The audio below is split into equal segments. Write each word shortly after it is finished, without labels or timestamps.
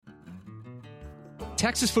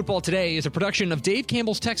Texas Football Today is a production of Dave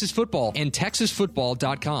Campbell's Texas Football and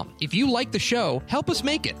TexasFootball.com. If you like the show, help us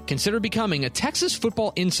make it. Consider becoming a Texas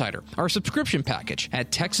Football Insider, our subscription package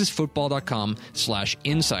at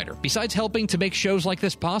TexasFootball.com/insider. Besides helping to make shows like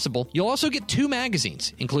this possible, you'll also get 2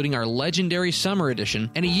 magazines, including our legendary summer edition,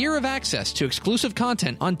 and a year of access to exclusive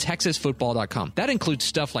content on TexasFootball.com. That includes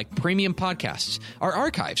stuff like premium podcasts, our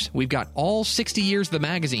archives. We've got all 60 years of the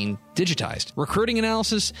magazine digitized, recruiting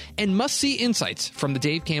analysis, and must-see insights from the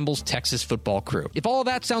Dave Campbell's Texas Football crew. If all of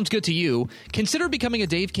that sounds good to you, consider becoming a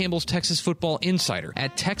Dave Campbell's Texas Football Insider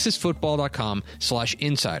at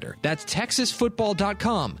TexasFootball.com/insider. That's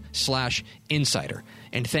TexasFootball.com/insider.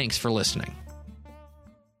 And thanks for listening.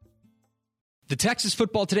 The Texas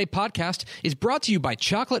Football Today podcast is brought to you by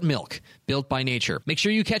Chocolate Milk, built by nature. Make sure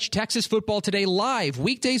you catch Texas Football Today live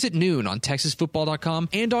weekdays at noon on TexasFootball.com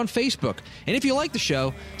and on Facebook. And if you like the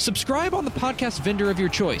show, subscribe on the podcast vendor of your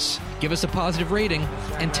choice. Give us a positive rating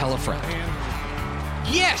and tell a friend.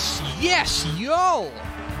 Yes, yo!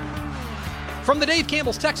 From the Dave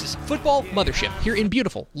Campbell's Texas Football Mothership here in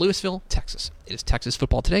beautiful Lewisville, Texas. It is Texas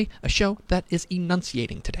Football Today, a show that is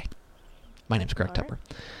enunciating today. My name is Greg Tepper.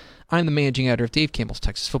 I'm the managing editor of Dave Campbell's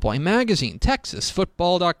Texas Football, a magazine,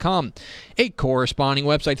 TexasFootball.com, a corresponding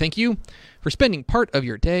website. Thank you for spending part of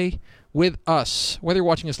your day with us, whether you're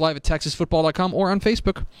watching us live at TexasFootball.com or on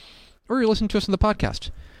Facebook, or you're listening to us on the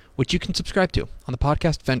podcast, which you can subscribe to on the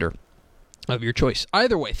podcast vendor of your choice.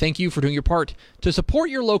 Either way, thank you for doing your part to support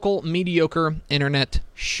your local mediocre internet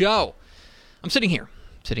show. I'm sitting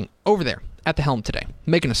over there at the helm today,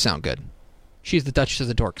 making us sound good. She's the Duchess of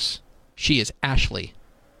the Dorks. She is Ashley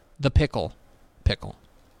the Pickle.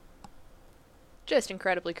 Just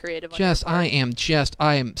incredibly creative. I am.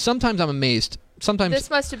 Sometimes I'm amazed. Sometimes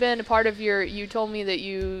this must have been a part of you told me that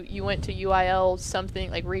you went to UIL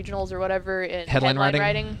something like regionals or whatever in headline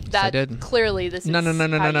writing. Yes, I did. Clearly this is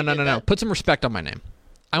No. Put some respect on my name.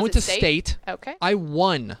 I went to state. Okay. I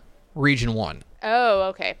won Region 1. Oh,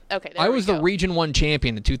 okay. I was the Region 1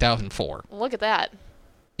 champion in 2004. Look at that.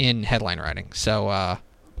 In headline writing. So,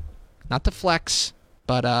 not to flex,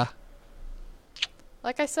 but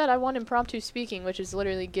like I said, I won impromptu speaking, which is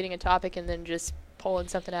literally getting a topic and then just pulling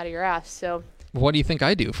something out of your ass. So what do you think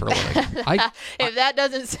I do for a living? If that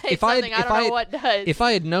doesn't say something, I don't know what does. If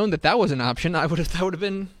I had known that was an option, that would have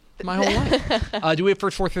been my whole life. Do we have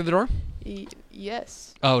first four through the door?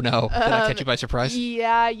 Yes. Oh, no. Did I catch you by surprise?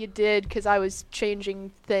 Yeah, you did, because I was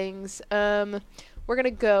changing things. We're going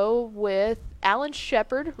to go with Alan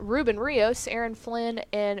Shepard, Ruben Rios, Aaron Flynn,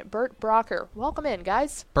 and Bert Brocker. Welcome in,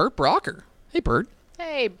 guys. Bert Brocker. Hey, Bert.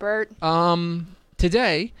 Hey, Bert.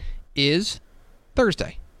 Today is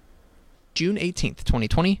Thursday, June 18th,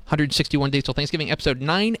 2020. 161 days till Thanksgiving, episode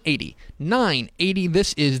 980. 980.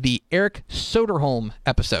 This is the Eric Soderholm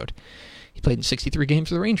episode. He played in 63 games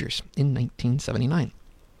for the Rangers in 1979.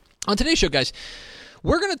 On today's show, guys,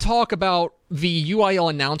 we're going to talk about the UIL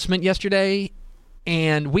announcement yesterday,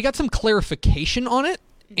 and we got some clarification on it,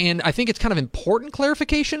 and I think it's kind of important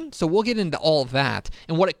clarification, so we'll get into all of that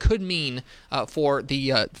and what it could mean for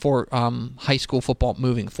high school football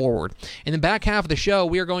moving forward. In the back half of the show,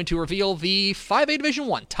 we are going to reveal the 5A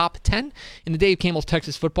Division I top 10 in the Dave Campbell's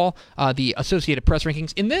Texas Football, the Associated Press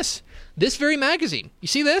rankings in this very magazine. You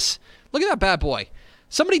see this? Look at that bad boy.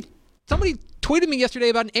 Somebody tweeted me yesterday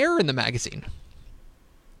about an error in the magazine.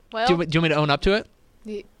 Well, do you want me to own up to it?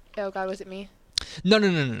 Oh God, was it me? No.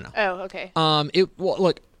 Oh, okay.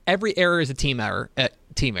 Look, every error is a team error,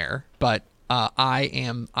 but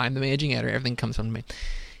I'm the managing editor. Everything comes from me.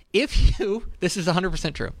 This is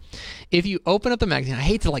 100% true. If you open up the magazine, I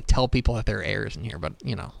hate to tell people that there are errors in here, but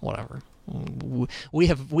whatever. We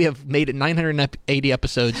have made it 980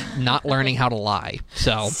 episodes not learning how to lie.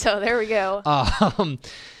 So there we go.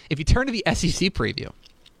 If you turn to the SEC preview,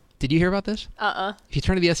 did you hear about this? If you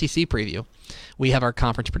turn to the SEC preview, we have our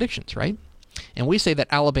conference predictions, right? And we say that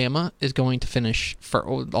Alabama is going to finish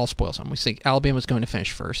I'll spoil some. We say Alabama is going to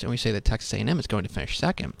finish first, and we say that Texas A&M is going to finish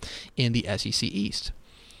second in the SEC East.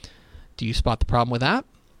 Do you spot the problem with that?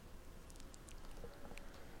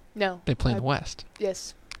 No. They play in the West.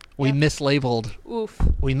 Yes. We mislabeled. Oof.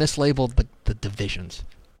 We mislabeled the divisions.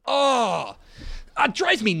 Oh, it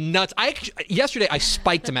drives me nuts. Yesterday I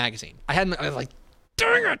spiked a magazine. I was like,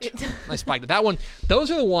 dang it! I spiked it. That one.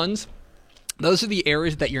 Those are the ones. Those are the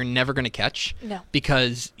errors that you're never going to catch. No.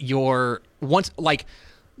 Because the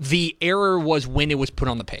error was when it was put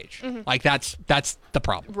on the page. Mm-hmm. That's the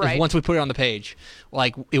problem. Right. Once we put it on the page,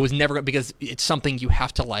 it was never because it's something you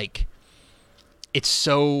have to it's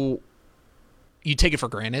so you take it for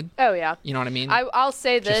granted. Oh yeah. You know what I mean? I'll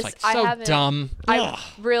say this. Just like so I haven't. dumb. I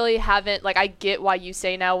really haven't. Like, I get why you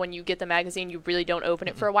say now when you get the magazine, you really don't open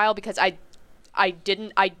it for a while, because I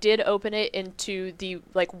didn't. I did open it into the,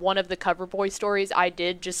 like, one of the Cover Boy stories. I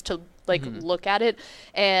did, just to like look at it,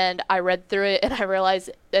 and I read through it, and I realized,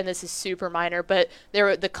 and this is super minor, but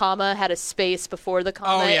the comma had a space before the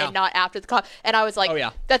comma and not after the comma, and I was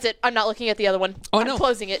like, that's it. I'm not looking at the other one. I'm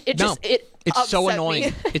closing it. It's so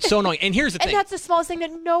annoying. It's so annoying. And here's the thing. And that's the smallest thing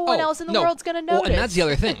that no one else in the world's gonna notice. Well, and that's the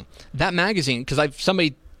other thing. That magazine, because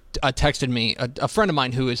somebody texted me, a friend of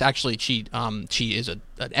mine who is actually she is an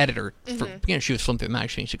editor for, she was flipping through the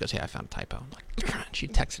magazine. She goes, "Hey, I found a typo." I'm like, she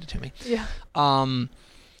texted it to me. Yeah.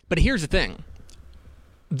 But here's the thing.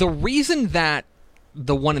 The reason that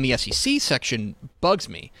the one in the SEC section bugs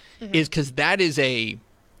me is because that is a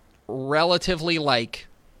relatively, like,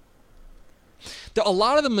 a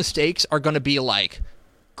lot of the mistakes are going to be like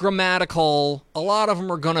grammatical. A lot of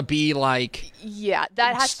them are going to be like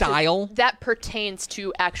that has style. That pertains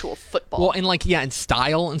to actual football. Well, and like and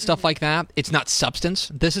style and stuff like that. It's not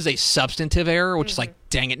substance. This is a substantive error, which is like,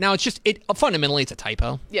 dang it. Now it's just fundamentally it's a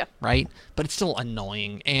typo. Yeah. Right. But it's still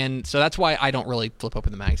annoying, and so that's why I don't really flip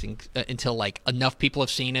open the magazine until like enough people have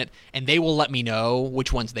seen it, and they will let me know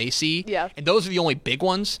which ones they see. Yeah. And those are the only big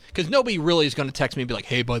ones, because nobody really is going to text me and be like,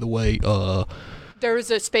 "Hey, by the way, there's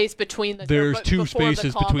a space between the there's two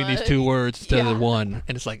spaces between these two words instead of one,"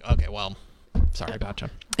 and it's like, okay, well, sorry about you.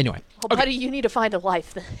 Anyway, buddy, you need to find a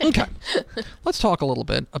life then. Okay, let's talk a little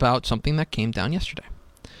bit about something that came down yesterday.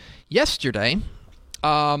 Yesterday,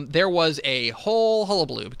 there was a whole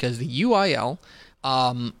hullabaloo because the UIL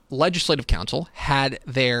Legislative Council had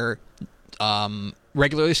their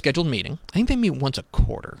regularly scheduled meeting. I think they meet once a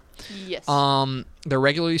quarter. Yes. Their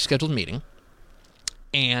regularly scheduled meeting,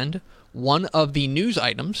 and one of the news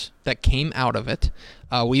items that came out of it,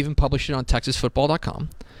 we even published it on TexasFootball.com,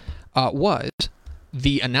 was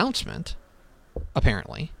the announcement,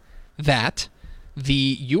 apparently, that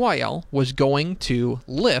the UIL was going to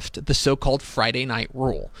lift the so-called Friday night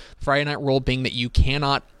rule. Friday night rule being that you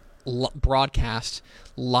cannot broadcast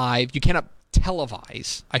live, you cannot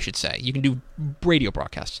televise, I should say. You can do radio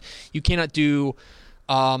broadcasts. You cannot do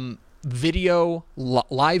live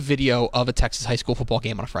video of a Texas high school football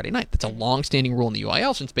game on a Friday night. That's a long-standing rule in the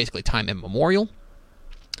UIL since basically time immemorial.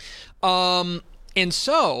 And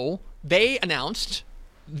so they announced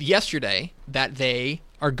yesterday that they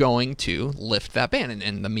are going to lift that ban,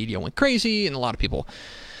 and the media went crazy, and a lot of people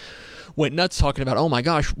went nuts talking about, oh my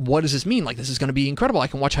gosh, what does this mean? Like, this is going to be incredible. I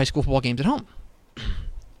can watch high school football games at home.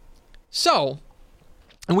 So,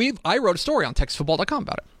 and I wrote a story on TexasFootball.com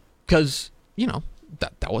about it because,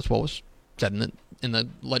 that was what was said in the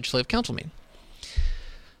Legislative Council meeting.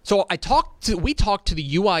 So we talked to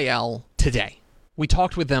the UIL today. We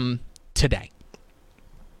talked with them today.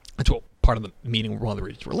 That's what part of the meeting, one of the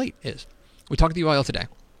reasons we're late, is. We talked to the UIL today.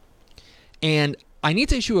 And I need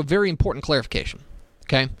to issue a very important clarification.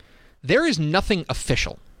 Okay? There is nothing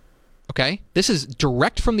official. Okay? This is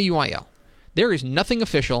direct from the UIL. There is nothing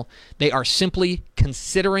official. They are simply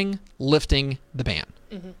considering lifting the ban.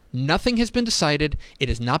 Mm-hmm. Nothing has been decided. It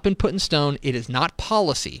has not been put in stone. It is not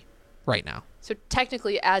policy right now. So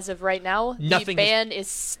technically, as of right now, the ban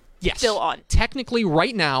is still on. Technically,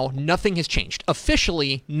 right now, nothing has changed.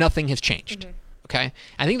 Officially, nothing has changed. Mm-hmm. Okay?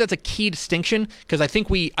 I think that's a key distinction, because I think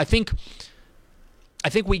we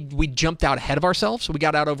jumped out ahead of ourselves. We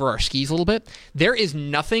got out over our skis a little bit. There is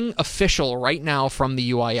nothing official right now from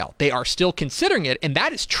the UIL. They are still considering it, and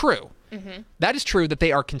that is true. Mm-hmm. That is true that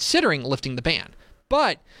they are considering lifting the ban.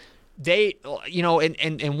 But they,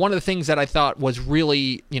 and one of the things that I thought was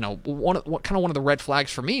really, one of the red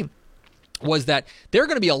flags for me was that there are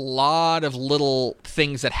going to be a lot of little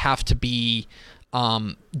things that have to be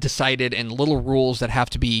decided, and little rules that have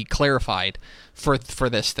to be clarified for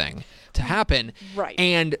this thing to happen. Right.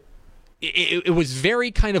 And it was very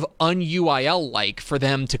kind of un-UIL like for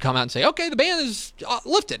them to come out and say, okay, the ban is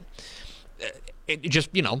lifted. It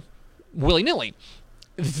just, willy-nilly.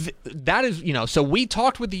 That is, so we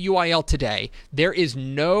talked with the UIL today. There is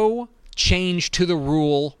no change to the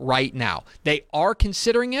rule right now. They are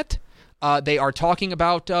considering it. They are talking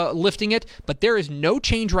about lifting it, but there is no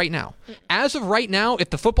change right now. As of right now,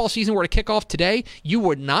 if the football season were to kick off today, you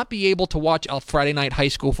would not be able to watch a Friday night high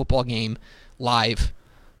school football game live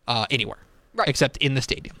anywhere, right, except in the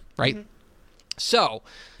stadium, right? Mm-hmm. So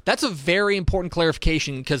that's a very important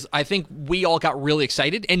clarification, because I think we all got really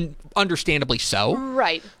excited, and understandably so.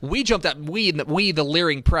 Right. We jumped out, the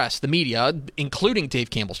leering press, the media, including Dave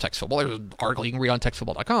Campbell's Texas Football. There's an article you can read on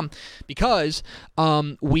TexasFootball.com, because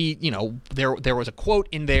there was a quote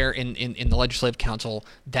in there in the Legislative Council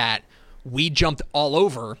that we jumped all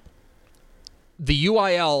over. The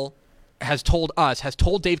UIL has told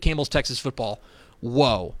Dave Campbell's Texas Football,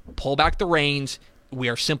 whoa, pull back the reins. We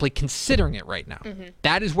are simply considering it right now. Mm-hmm.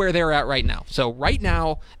 That is where they're at right now. So right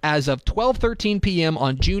now, as of 12:13 p.m.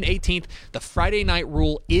 on June 18th, the Friday night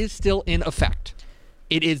rule is still in effect.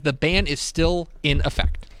 The ban is still in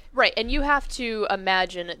effect. Right, and you have to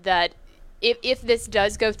imagine that if this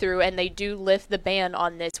does go through and they do lift the ban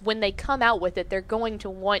on this, when they come out with it, they're going to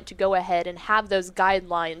want to go ahead and have those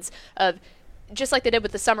guidelines of, just like they did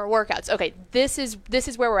with the summer workouts. Okay, this is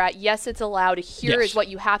where we're at. Yes, it's allowed. Here is what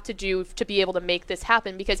you have to do to be able to make this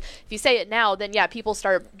happen. Because if you say it now, then people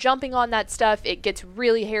start jumping on that stuff. It gets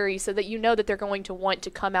really hairy, so that you know that they're going to want to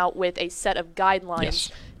come out with a set of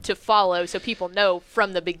guidelines to follow, so people know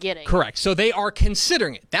from the beginning. Correct. So they are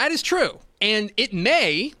considering it. That is true, and it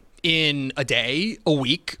may, in a day, a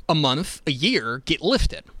week, a month, a year, get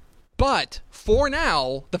lifted. But for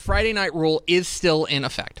now, the Friday night rule is still in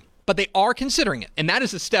effect. But they are considering it, and that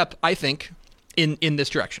is a step, I think, in this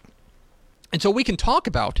direction. And so we can talk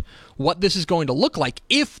about what this is going to look like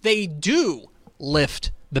if they do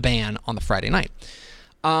lift the ban on the Friday night.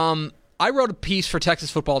 I wrote a piece for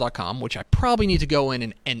TexasFootball.com, which I probably need to go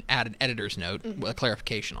in and add an editor's note with a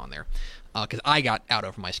clarification on there, because I got out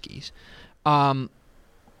over my skis. That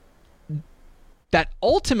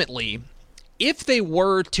ultimately, if they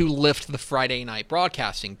were to lift the Friday night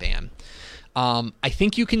broadcasting ban, I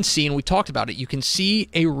think you can see, and we talked about it, you can see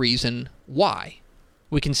a reason why.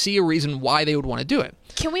 We can see a reason why they would want to do it.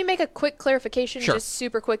 Can we make a quick clarification? Sure. Just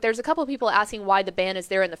super quick. There's a couple of people asking why the ban is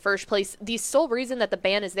there in the first place. The sole reason that the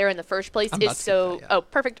ban is there in the first place is so... Oh,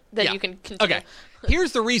 perfect. Then you can continue. Okay.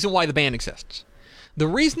 Here's the reason why the ban exists. The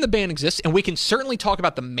reason the ban exists, and we can certainly talk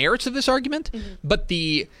about the merits of this argument, but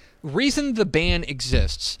the reason the ban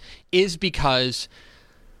exists is because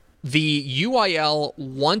the UIL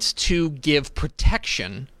wants to give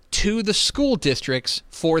protection to the school districts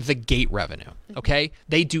for the gate revenue, okay?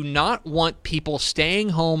 They do not want people staying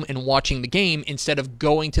home and watching the game instead of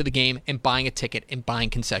going to the game and buying a ticket and buying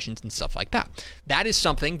concessions and stuff like that. That is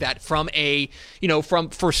something that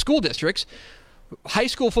for school districts, high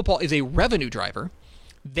school football is a revenue driver.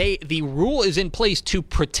 The rule is in place to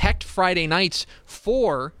protect Friday nights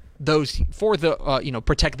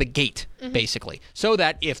protect the gate, basically, so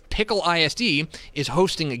that if Pickle ISD is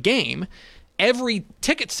hosting a game, every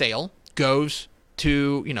ticket sale goes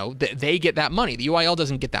to, they get that money. The UIL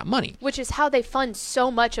doesn't get that money. Which is how they fund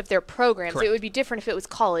so much of their programs. Correct. It would be different if it was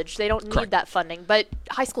college. They don't need that funding, but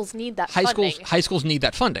high schools need that funding. High schools need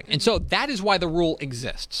that funding. And so that is why the rule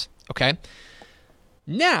exists, okay?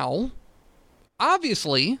 Now,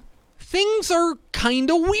 obviously, things are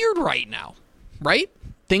kind of weird right now, right?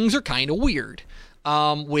 Things are kind of weird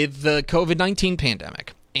with the COVID-19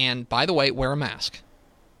 pandemic. And by the way, wear a mask.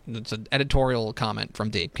 It's an editorial comment from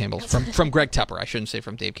Dave Campbell's, from Greg Tepper. I shouldn't say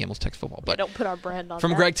from Dave Campbell's Texas Football, but don't put our brand on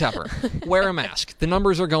from that. Greg Tepper. Wear a mask. The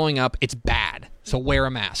numbers are going up. It's bad. So wear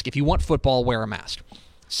a mask. If you want football, wear a mask.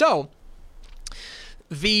 So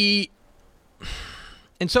as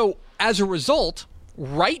a result,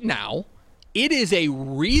 right now, it is a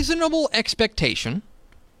reasonable expectation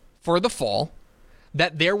for the fall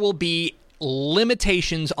that there will be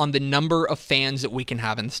limitations on the number of fans that we can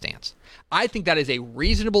have in the stands. I think that is a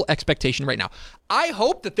reasonable expectation right now. I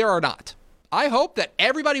hope that there are not. I hope that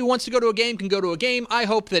everybody who wants to go to a game can go to a game. I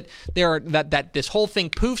hope that that this whole thing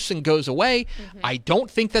poofs and goes away. I don't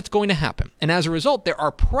think that's going to happen. And as a result, there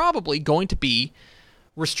are probably going to be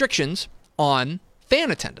restrictions on fan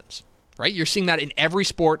attendance. Right? You're seeing that in every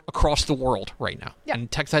sport across the world right now. Yeah.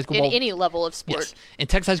 And Texas high school ball, in any level of sport. Yes. And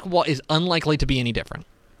Texas high school ball is unlikely to be any different.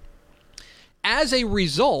 As a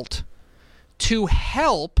result, to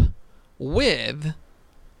help make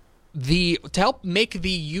the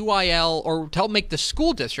UIL, or to help make the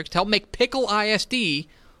school districts, to help make Pickle ISD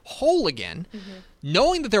whole again,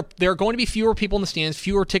 knowing that there are going to be fewer people in the stands,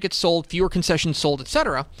 fewer tickets sold, fewer concessions sold,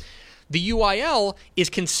 etc., the UIL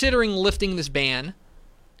is considering lifting this ban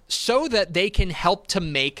so that they can help to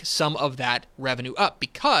make some of that revenue up,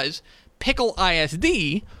 because Pickle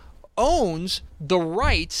ISD owns the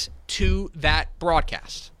rights to that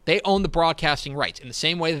broadcast. They own the broadcasting rights in the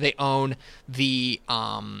same way that they own the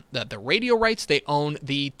radio rights. They own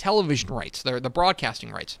the television rights, the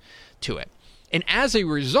broadcasting rights to it. And as a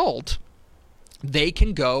result, they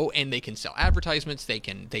can go and they can sell advertisements. They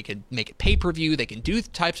can make it pay-per-view. They can do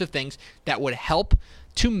types of things that would help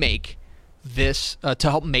to make this to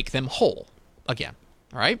help make them whole again.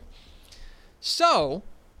 All right. So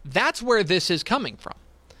that's where this is coming from.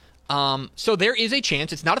 So there is a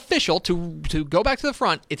chance. It's not official. To go back to the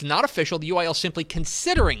front, it's not official. The UIL is simply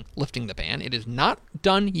considering lifting the ban. It is not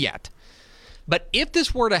done yet. But if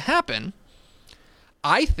this were to happen,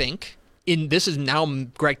 I think, this is now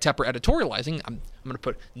Greg Tepper editorializing. I'm going to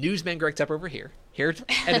put newsman Greg Tepper over here. Here's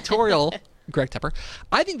editorial Greg Tepper.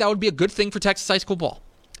 I think that would be a good thing for Texas high school ball.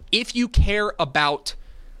 If you care about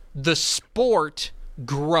the sport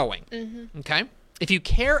growing, okay? If you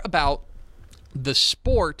care about the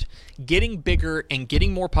sport getting bigger and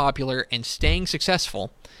getting more popular and staying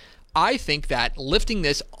successful, I think that lifting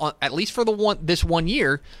this, at least for this 1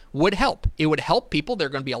 year, would help. It would help people. There are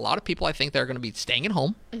going to be a lot of people, I think, that are going to be staying at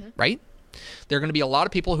home, right? There are going to be a lot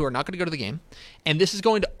of people who are not going to go to the game. And this is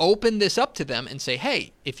going to open this up to them and say,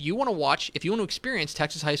 hey, if you want to experience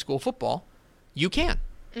Texas high school football, you can.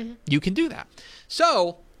 You can do that.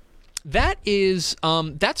 So that is,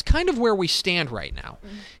 that's kind of where we stand right now.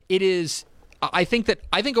 It is... I think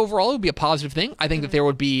overall it would be a positive thing. I think that there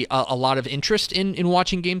would be a lot of interest in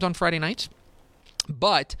watching games on Friday nights.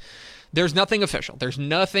 But there's nothing official. There's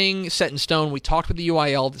nothing set in stone. We talked with the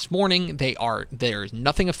UIL this morning. There's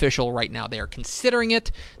nothing official right now. They are considering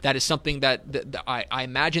it. That is something that I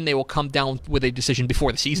imagine they will come down with a decision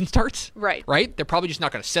before the season starts. Right. Right? They're probably just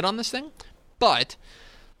not going to sit on this thing. But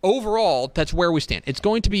overall, that's where we stand. It's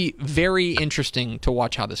going to be very interesting to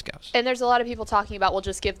watch how this goes. And there's a lot of people talking about, we'll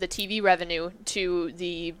just give the TV revenue to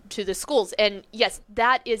the schools. And yes,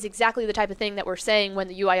 that is exactly the type of thing that we're saying when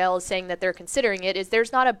the UIL is saying that they're considering it, is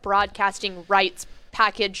there's not a broadcasting rights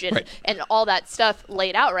package and all that stuff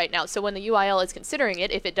laid out right now. So when the UIL is considering it,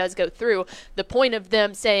 if it does go through, the point of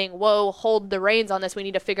them saying, whoa, hold the reins on this, we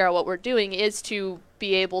need to figure out what we're doing, is to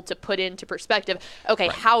be able to put into perspective, okay,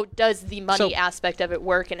 how does the money aspect of it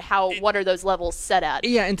work, and what are those levels set at?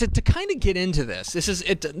 Yeah, and to kind of get into this is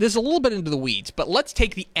a little bit into the weeds, but let's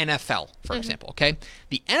take the NFL, for example, okay?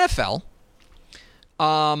 The NFL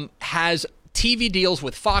has TV deals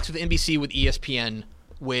with Fox, with NBC, with ESPN,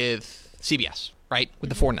 with CBS, right? With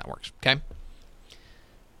the four networks, okay?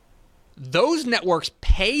 Those networks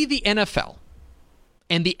pay the NFL,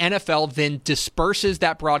 and the NFL then disperses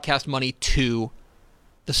that broadcast money to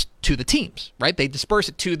the teams, right? They disperse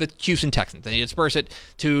it to the Houston Texans. They disperse it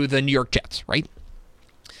to the New York Jets, right?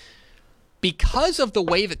 Because of the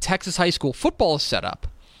way that Texas high school football is set up,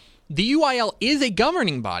 the UIL is a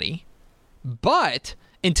governing body, but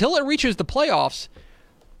until it reaches the playoffs,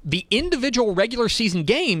 the individual regular season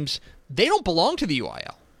games, they don't belong to the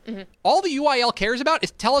UIL. All the UIL cares about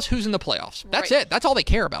is tell us who's in the playoffs. That's it. That's all they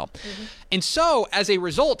care about. And so, as a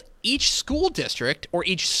result, each school district or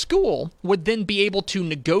each school would then be able to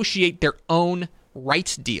negotiate their own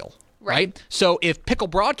rights deal. Right? So if Pickle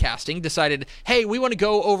Broadcasting decided, hey, we want to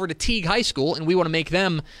go over to Teague High School and we want to make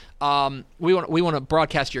them, we want to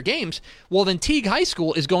broadcast your games, well, then Teague High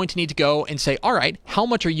School is going to need to go and say, all right, how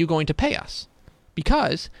much are you going to pay us?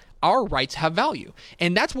 Because our rights have value.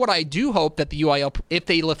 And that's what I do hope that the UIL, if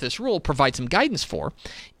they lift this rule, provide some guidance for,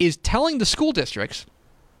 is telling the school districts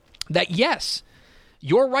that, yes,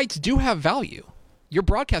 your rights do have value. Your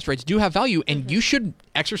broadcast rights do have value, and you should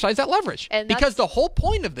exercise that leverage. Because the whole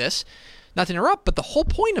point of this, not to interrupt, but the whole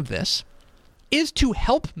point of this is to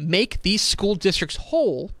help make these school districts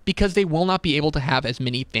whole, because they will not be able to have as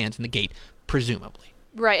many fans in the gate, presumably.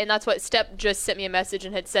 Right, and that's what Step just sent me a message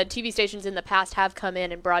and had said TV stations in the past have come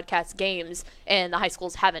in and broadcast games, and the high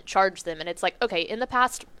schools haven't charged them. And it's like, okay, in the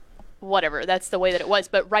past, whatever, that's the way that it was.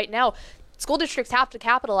 But right now, school districts have to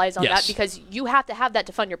capitalize on that, because you have to have that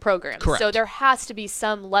to fund your program. Correct. So there has to be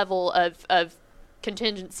some level of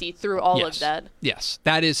contingency through all of that. Yes,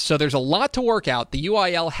 that is. So there's a lot to work out. The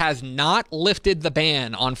UIL has not lifted the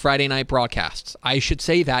ban on Friday night broadcasts. I should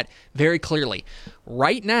say that very clearly.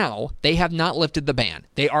 Right now, they have not lifted the ban.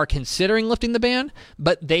 They are considering lifting the ban,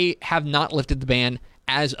 but they have not lifted the ban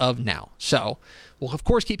as of now. So we'll, of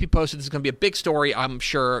course, keep you posted. This is going to be a big story, I'm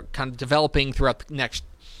sure, kind of developing throughout the next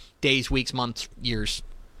days, weeks, months, years,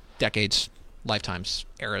 decades, lifetimes,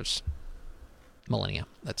 eras, millennia,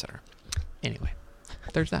 etc. Anyway,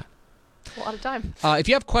 there's that. A lot of time. If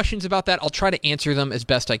you have questions about that, I'll try to answer them as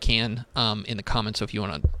best I can in the comments. So if you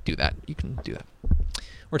want to do that, you can do that.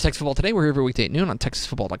 We're Texas Football Today. We're here every weekday at noon on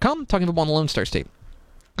TexasFootball.com, talking football in the Lone Star State.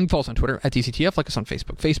 You can follow us on Twitter at TCTF, like us on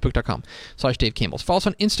Facebook, Facebook.com/Dave Campbell's. Follow us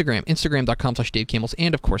on Instagram, Instagram.com/Dave Campbell's,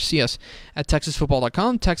 and of course, see us at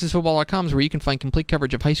TexasFootball.com. TexasFootball.com is where you can find complete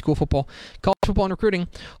coverage of high school football, college football, and recruiting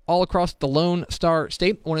all across the Lone Star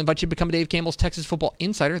State. I want to invite you to become a Dave Campbell's Texas Football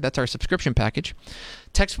Insider. That's our subscription package.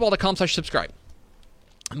 TexasFootball.com/subscribe.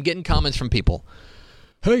 I'm getting comments from people.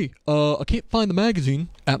 Hey, I can't find the magazine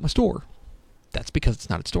at my store. That's because it's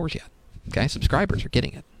not at stores yet. Okay, subscribers are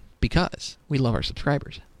getting it because we love our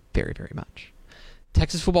subscribers. very, very much.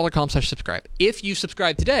 TexasFootball.com/subscribe. If you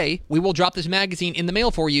subscribe today, we will drop this magazine in the mail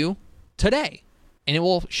for you today, and it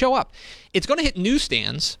will show up. It's going to hit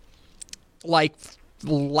newsstands like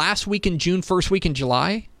last week in June, first week in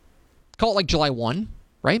July. Call it like July 1,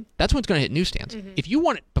 right? That's when it's going to hit newsstands. If you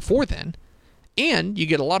want it before then, and you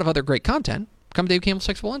get a lot of other great content, come to Dave Campbell's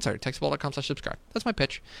Texas Football Insider, TexasFootball.com/subscribe. That's my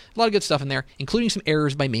pitch. A lot of good stuff in there, including some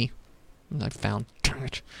errors by me I've found.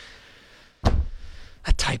 That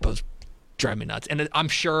typo's drive me nuts, and I'm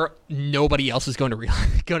sure nobody else is going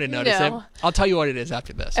to notice it. I'll tell you what it is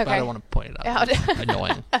after this, but I don't want to point it out. It's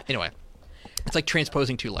annoying. Anyway, it's like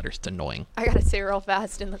transposing two letters. It's annoying. I gotta say real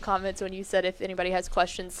fast in the comments when you said if anybody has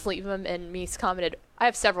questions, leave them, and Mies commented, I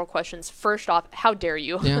have several questions. First off, how dare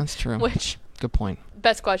you? Yeah, that's true. Which good point.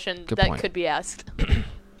 Best question could be asked.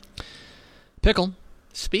 Pickle,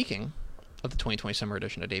 speaking of the 2020 summer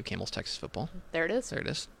edition of Dave Campbell's Texas Football. There it is.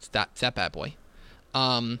 It's that bad boy.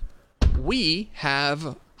 We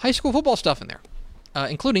have high school football stuff in there,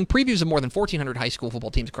 including previews of more than 1,400 high school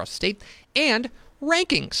football teams across the state and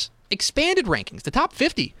rankings, expanded rankings, the top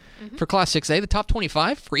 50 for Class 6A, the top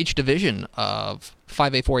 25 for each division of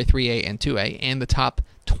 5A, 4A, 3A, and 2A, and the top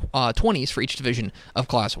 20s for each division of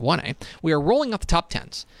Class 1A. We are rolling out the top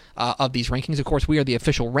 10s of these rankings. Of course, we are the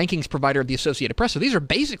official rankings provider of the Associated Press, so these are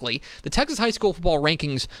basically the Texas high school football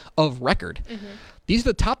rankings of record. These are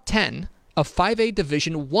the top 10 of 5A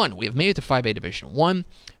Division 1. We have made it to 5A Division 1.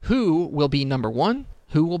 Who will be number 1?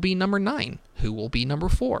 Who will be number 9? Who will be number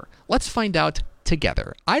 4? Let's find out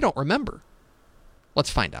together. I don't remember. Let's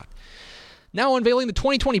find out. Now unveiling the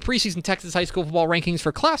 2020 preseason Texas high school football rankings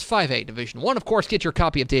for Class 5A Division 1. Of course, get your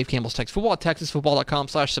copy of Dave Campbell's Texas Football at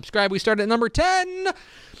TexasFootball.com/subscribe. We start at number 10.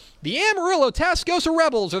 The Amarillo Tascosa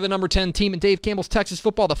Rebels are the number 10 team in Dave Campbell's Texas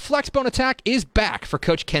Football. The Flexbone attack is back for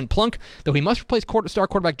Coach Ken Plunk, though he must replace star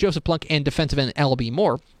quarterback Joseph Plunk and defensive end L.B.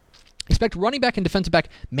 Moore. Expect running back and defensive back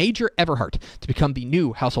Major Everhart to become the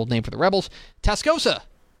new household name for the Rebels. Tascosa,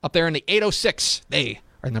 up there in the 806. They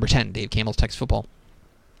are number 10, Dave Campbell's Texas Football.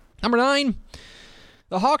 Number 9.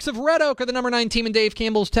 The Hawks of Red Oak are the number 9 team in Dave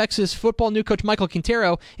Campbell's Texas Football. New coach Michael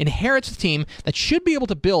Quintero inherits a team that should be able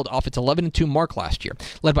to build off its 11-2 mark last year,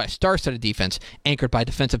 led by a star-studded defense anchored by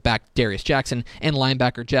defensive back Darius Jackson and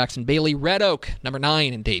linebacker Jackson Bailey. Red Oak, number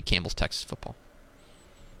 9 in Dave Campbell's Texas Football.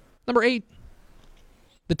 Number 8.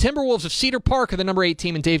 The Timberwolves of Cedar Park are the number 8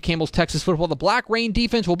 team in Dave Campbell's Texas Football. The Black Rain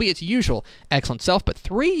defense will be its usual excellent self, but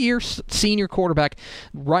 3-year senior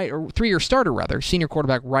starter, senior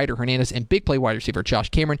quarterback Ryder Hernandez and big play wide receiver Josh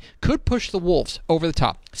Cameron could push the Wolves over the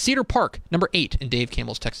top. Cedar Park, number 8 in Dave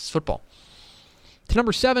Campbell's Texas Football. To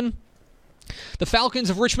number 7, the Falcons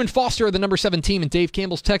of Richmond Foster are the number 7 team in Dave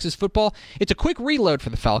Campbell's Texas Football. It's a quick reload for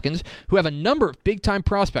the Falcons, who have a number of big-time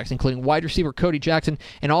prospects, including wide receiver Cody Jackson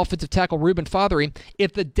and offensive tackle Ruben Fothery.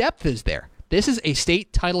 If the depth is there, this is a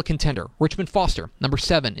state title contender. Richmond Foster, number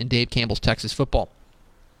 7 in Dave Campbell's Texas Football.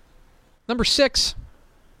 Number 6,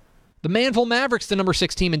 the Manville Mavericks, the number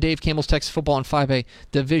 6 team in Dave Campbell's Texas Football in 5A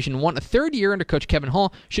Division 1. A third year under coach Kevin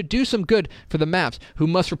Hall should do some good for the Mavs, who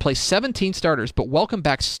must replace 17 starters, but welcome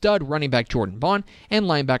back stud running back Jordan Vaughn and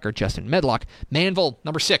linebacker Justin Medlock. Manville,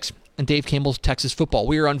 number 6 in Dave Campbell's Texas Football.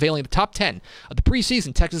 We are unveiling the top 10 of the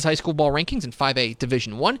preseason Texas high school ball rankings in 5A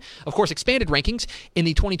Division 1. Of course, expanded rankings in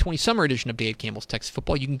the 2020 summer edition of Dave Campbell's Texas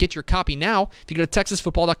Football. You can get your copy now if you go to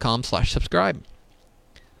TexasFootball.com/subscribe.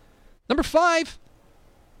 Number 5.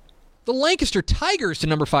 The Lancaster Tigers, the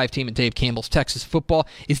number 5 team in Dave Campbell's Texas Football.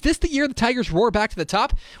 Is this the year the Tigers roar back to the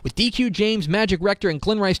top? With DQ James, Magic Rector, and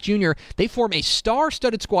Glenn Rice Jr., they form a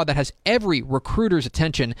star-studded squad that has every recruiter's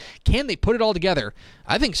attention. Can they put it all together?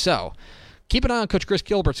 I think so. Keep an eye on Coach Chris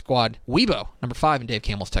Gilbert's squad. Weibo, number 5 in Dave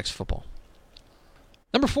Campbell's Texas Football.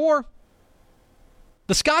 Number 4.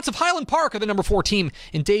 The Scots of Highland Park are the number 4 team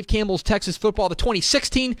in Dave Campbell's Texas Football. The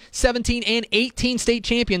 2016, 17, and 18 state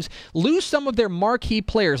champions lose some of their marquee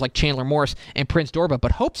players like Chandler Morris and Prince Dorba,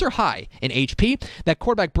 but hopes are high in HP that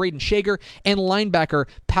quarterback Braden Shager and linebacker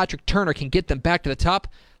Patrick Turner can get them back to the top.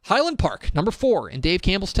 Highland Park, number 4 in Dave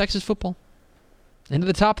Campbell's Texas Football. Into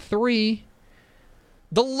the top 3.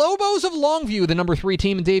 The Lobos of Longview, the number 3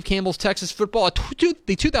 team in Dave Campbell's Texas Football,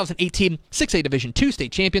 the 2018 6A Division II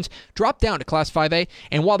state champions, dropped down to Class 5A,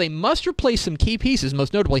 and while they must replace some key pieces,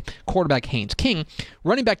 most notably quarterback Haynes King,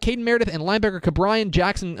 running back Caden Meredith and linebacker Cabrian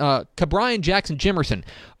Jackson Jimerson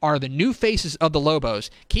are the new faces of the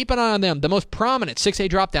Lobos. Keep an eye on them. The most prominent 6A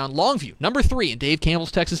drop-down, Longview, number 3 in Dave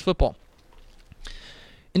Campbell's Texas Football.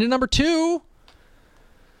 Into number 2...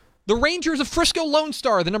 The Rangers of Frisco Lone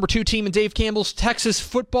Star, the number 2 team in Dave Campbell's Texas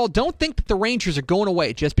football. Don't think that the Rangers are going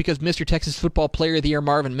away just because Mr. Texas Football Player of the Year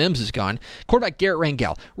Marvin Mims is gone. Quarterback Garrett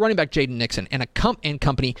Rangel, running back Jaden Nixon, and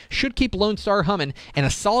company should keep Lone Star humming, and a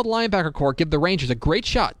solid linebacker core give the Rangers a great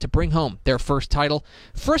shot to bring home their first title.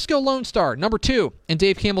 Frisco Lone Star, number 2 in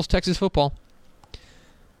Dave Campbell's Texas football.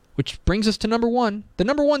 Which brings us to number 1, the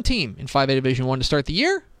number 1 team in 5A Division I to start the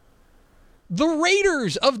year. The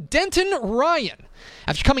Raiders of Denton Ryan.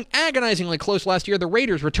 After coming agonizingly close last year, the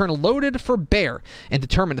Raiders return loaded for bear and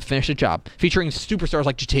determined to finish the job. Featuring superstars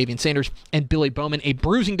like Jatavian Sanders and Billy Bowman, a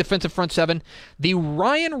bruising defensive front seven, the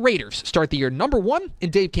Ryan Raiders start the year number 1 in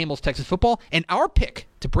Dave Campbell's Texas football, and our pick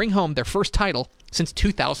to bring home their first title since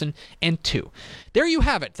 2002. There you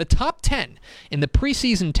have it, the top 10 in the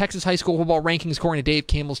preseason Texas high school football rankings according to Dave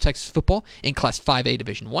Campbell's Texas football in Class 5A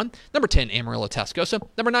Division I. Number 10, Amarillo Tascosa.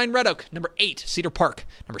 Number 9, Red Oak. Number 8, Cedar Park.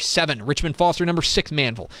 Number 7, Richmond Foster. Number 6,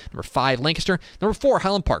 Manville. Number 5, Lancaster. Number 4,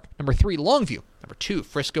 Highland Park. Number 3, Longview. Number 2,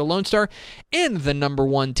 Frisco Lone Star. And the number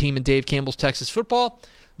 1 team in Dave Campbell's Texas football,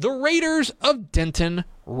 the Raiders of Denton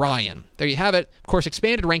Ryan. There you have it. Of course,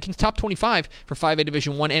 expanded rankings, top 25 for 5A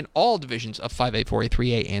Division I and all divisions of 5A, 4A,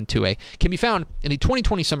 3A, and 2A can be found in the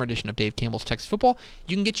 2020 summer edition of Dave Campbell's Texas Football.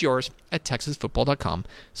 You can get yours at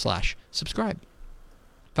texasfootball.com/subscribe.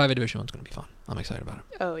 5A Division I is going to be fun. I'm excited about it.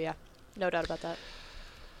 Oh, yeah. No doubt about that.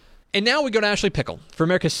 And now we go to Ashley Pickle for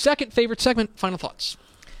America's second favorite segment, Final Thoughts.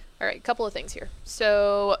 All right, a couple of things here.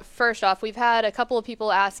 So first off, we've had a couple of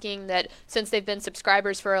people asking that since they've been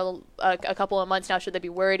subscribers for a couple of months now, should they be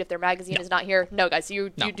worried if their magazine is not here? No, guys,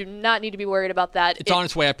 you do not need to be worried about that. It's on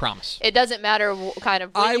its way, I promise. It doesn't matter kind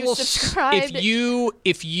of when you subscribe.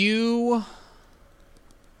 If you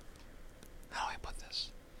how do I put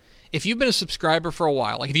this? If you've been a subscriber for a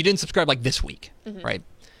while, like if you didn't subscribe like this week, right?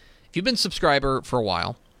 If you've been a subscriber for a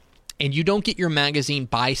while and you don't get your magazine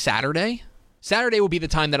by Saturday will be the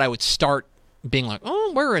time that I would start being like,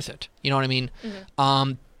 oh, where is it? You know what I mean?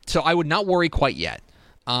 So I would not worry quite yet.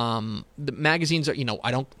 The magazines are,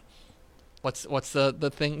 I don't, what's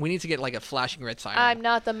the thing? We need to get like a flashing red siren. I'm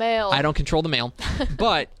not the mail. I don't control the mail.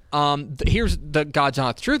 But here's the God's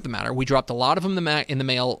honest truth of the matter. We dropped a lot of them in the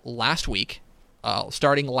mail last week,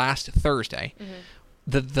 starting last Thursday.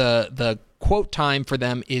 The quote time for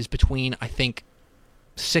them is between, I think,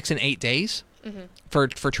 6 and 8 days for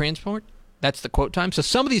transport. That's the quote time. So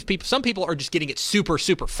some people are just getting it super,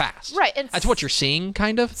 super fast. Right. And that's what you're seeing,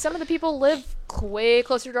 kind of. Some of the people live way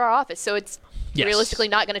closer to our office, so it's realistically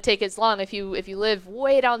not going to take as long if you live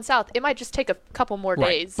way down south. It might just take a couple more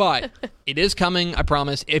days. But it is coming, I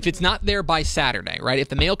promise. If it's not there by Saturday, right? If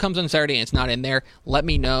the mail comes on Saturday and it's not in there, let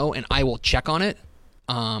me know and I will check on it.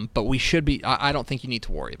 But we should be. I don't think you need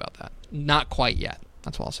to worry about that. Not quite yet.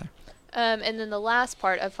 That's what I'll say. And then the last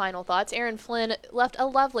part of Final Thoughts, Aaron Flynn left a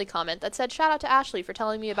lovely comment that said, shout out to Ashley for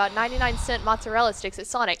telling me about 99-cent mozzarella sticks at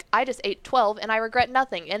Sonic. I just ate 12 and I regret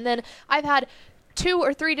nothing. And then I've had 2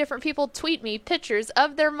 or 3 different people tweet me pictures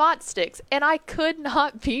of their Mott sticks, and I could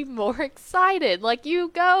not be more excited. Like,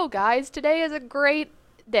 you go, guys. Today is a great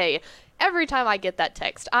day. Every time I get that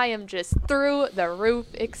text, I am just through the roof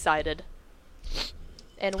excited.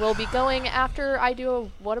 And we'll be going after I do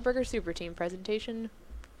a Whataburger Super Team presentation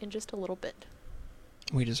in just a little bit.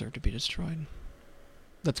 We deserve to be destroyed.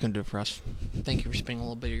 That's going to do it for us. Thank you for spending a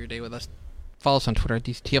little bit of your day with us. Follow us on Twitter at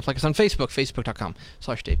DCTF. Like us on Facebook,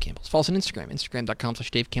 facebook.com/Dave Campbell's. Follow us on Instagram,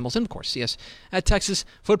 instagram.com/Dave Campbell's. And, of course, see us at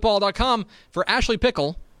TexasFootball.com. For Ashley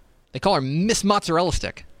Pickle, they call her Miss Mozzarella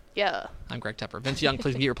Stick. Yeah. I'm Greg Tepper. Vince Young,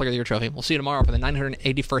 please get your Player of the Year trophy. We'll see you tomorrow for the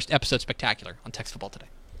 981st episode spectacular on Texas Football Today.